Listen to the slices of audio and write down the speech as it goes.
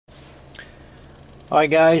Alright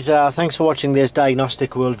guys, thanks for watching this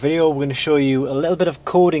Diagnostic World video. We're going to show you a little bit of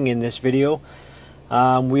coding in this video.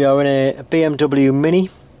 We are in a BMW Mini,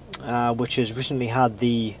 which has recently had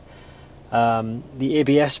the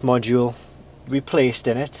ABS module replaced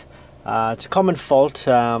in it. It's a common fault.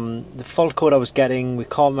 The fault code I was getting, we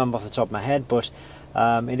can't remember off the top of my head, but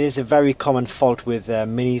it is a very common fault with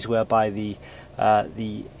Minis, whereby the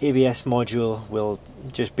ABS module will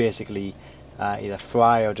just basically either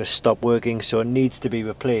fry or just stop working, so it needs to be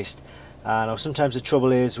replaced. Now sometimes the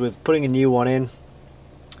trouble is with putting a new one in,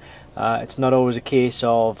 it's not always a case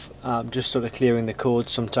of just sort of clearing the code.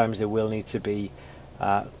 Sometimes they will need to be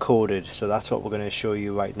coded, so that's what we're going to show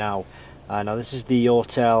you right now. Now this is the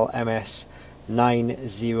Autel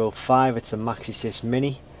MS905, it's a MaxiSys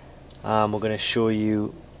Mini. We're going to show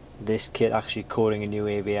you this kit actually coding a new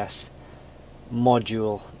ABS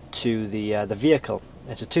module to the vehicle.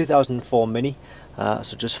 It's a 2004 Mini,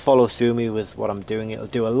 so just follow through me with what I'm doing. It'll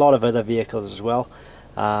do a lot of other vehicles as well.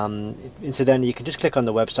 Incidentally, you can just click on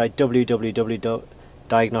the website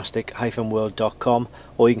www.diagnostic-world.com,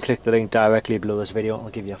 or you can click the link directly below this video. It'll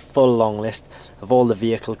give you a full long list of all the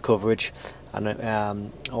vehicle coverage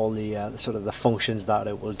and all the sort of the functions that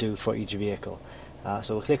it will do for each vehicle.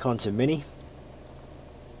 So we'll click on to Mini.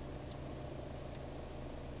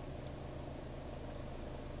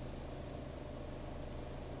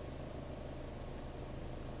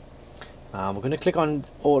 We're going to click on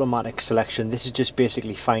automatic selection. This is just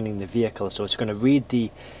basically finding the vehicle, so it's going to read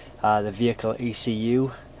the vehicle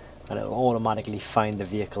ECU and it will automatically find the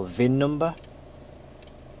vehicle VIN number.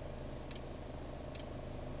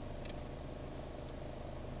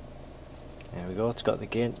 There we go, it's got the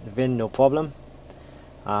VIN, no problem.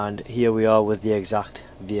 And here we are with the exact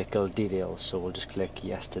vehicle details, so we'll just click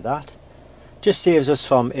yes to that. Just saves us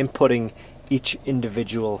from inputting each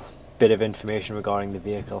individual bit of information regarding the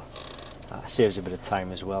vehicle. Saves a bit of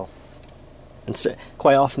time as well. And so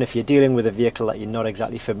quite often if you're dealing with a vehicle that you're not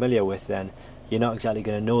exactly familiar with, then you're not exactly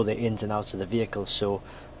going to know the ins and outs of the vehicle. So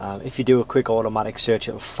if you do a quick automatic search,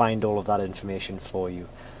 it'll find all of that information for you.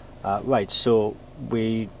 Right, so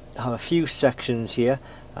we have a few sections here.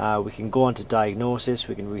 We can go on to diagnosis,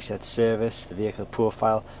 we can reset service, the vehicle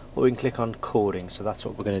profile, or we can click on coding. So that's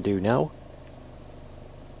what we're going to do now.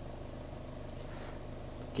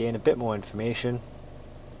 Gain a bit more information.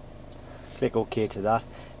 Click OK to that.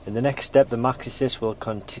 In the next step, the MaxiSys will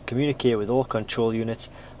communicate with all control units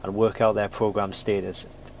and work out their program status.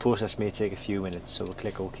 The process may take a few minutes, so we'll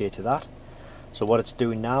click OK to that. So what it's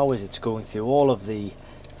doing now is it's going through all of the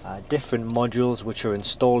different modules which are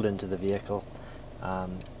installed into the vehicle,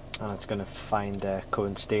 and it's going to find their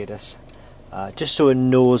current status, just so it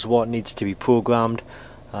knows what needs to be programmed,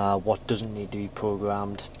 what doesn't need to be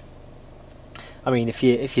programmed. I mean, if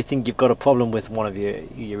you think you've got a problem with one of your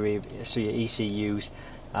ECUs,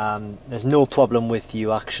 there's no problem with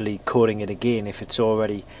you actually coding it again if it's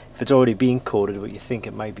already been coded, but you think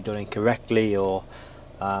it might be done incorrectly or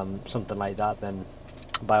something like that. Then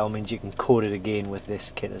by all means you can code it again with this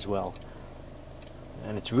kit as well.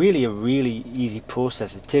 And it's really a really easy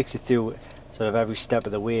process. It takes you through sort of every step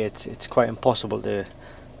of the way. It's quite impossible to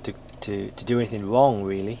do anything wrong,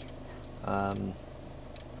 really.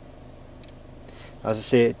 As I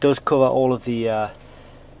say, it does cover all of the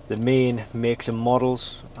main makes and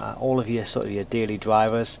models, all of your sort of your daily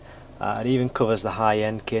drivers. It even covers the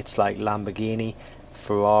high-end kits like Lamborghini,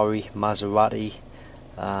 Ferrari, Maserati,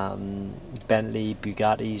 Bentley,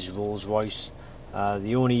 Bugattis, Rolls-Royce.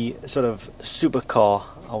 The only sort of supercar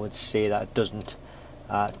I would say that it doesn't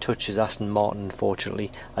touch is Aston Martin,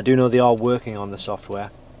 unfortunately. I do know they are working on the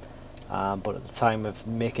software, but at the time of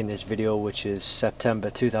making this video, which is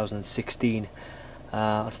September 2016,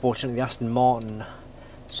 unfortunately the Aston Martin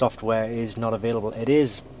software is not available.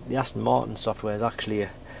 The Aston Martin software is actually a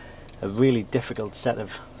really difficult set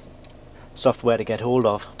of software to get hold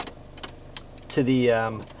of. To the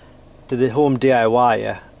home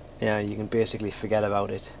DIY, yeah, you can basically forget about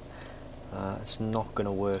it. It's not going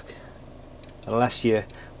to work unless you're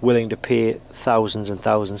willing to pay thousands and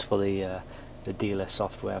thousands for the dealer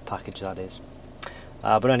software package, that is.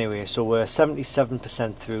 But anyway, so we're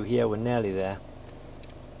 77% through here, we're nearly there.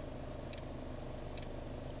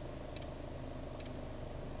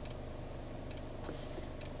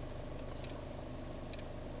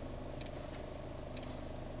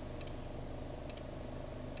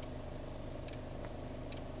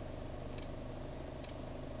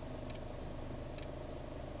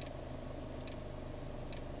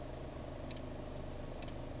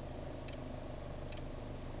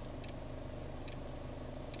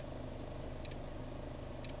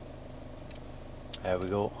 There we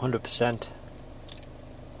go, 100%.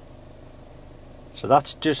 So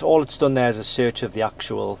that's just all it's done there is a search of the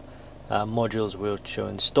actual modules which are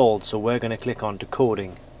installed. So we're going to click on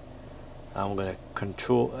decoding, and we're going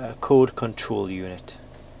to code control unit,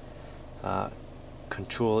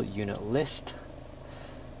 control unit list,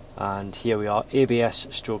 and here we are, ABS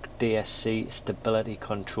stroke DSC stability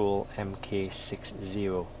control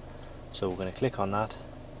MK60. So we're going to click on that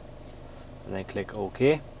and then click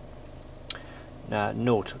OK. Now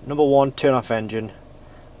note, number 1, turn off engine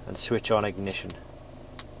and switch on ignition.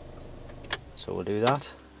 So we'll do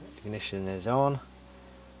that. Ignition is on.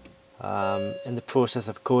 In the process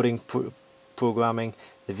of coding programming,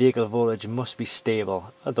 the vehicle voltage must be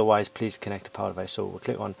stable, otherwise please connect to power device. So we'll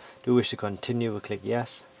click on do you wish to continue, we'll click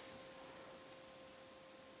yes.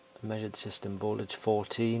 Measured system voltage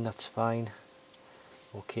 14, that's fine.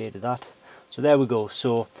 OK to that. So there we go.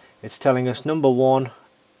 So it's telling us number 1,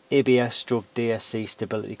 ABS stroke DSC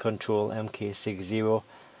stability control MK60,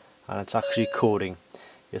 and it's actually coding.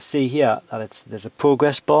 You'll see here that there's a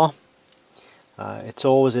progress bar. It's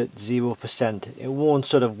always at 0%. It won't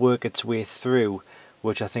sort of work its way through,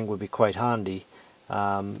 which I think would be quite handy.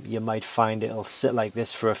 You might find it'll sit like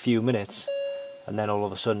this for a few minutes, and then all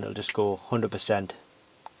of a sudden it'll just go 100%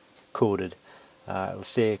 coded. It'll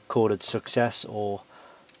say coded success or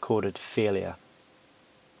coded failure.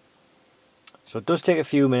 So it does take a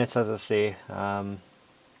few minutes, as I say,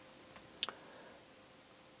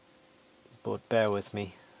 but bear with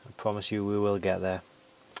me. I promise you we will get there.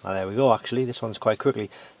 There we go. Actually, this one's quite quickly.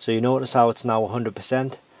 So you notice how it's now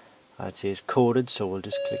 100%, and it says coded. So we'll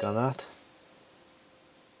just click on that.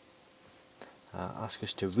 Ask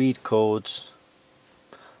us to read codes.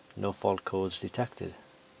 No fault codes detected.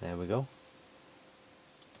 There we go.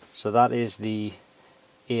 So that is the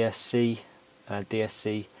DSC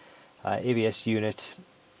ABS unit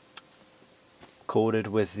coded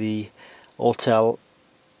with the Autel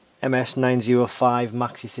MS905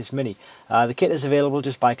 MaxiSys Mini. The kit is available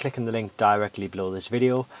just by clicking the link directly below this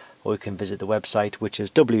video, or you can visit the website, which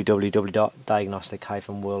is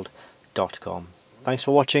www.diagnostic-world.com. Thanks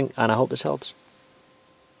for watching, and I hope this helps.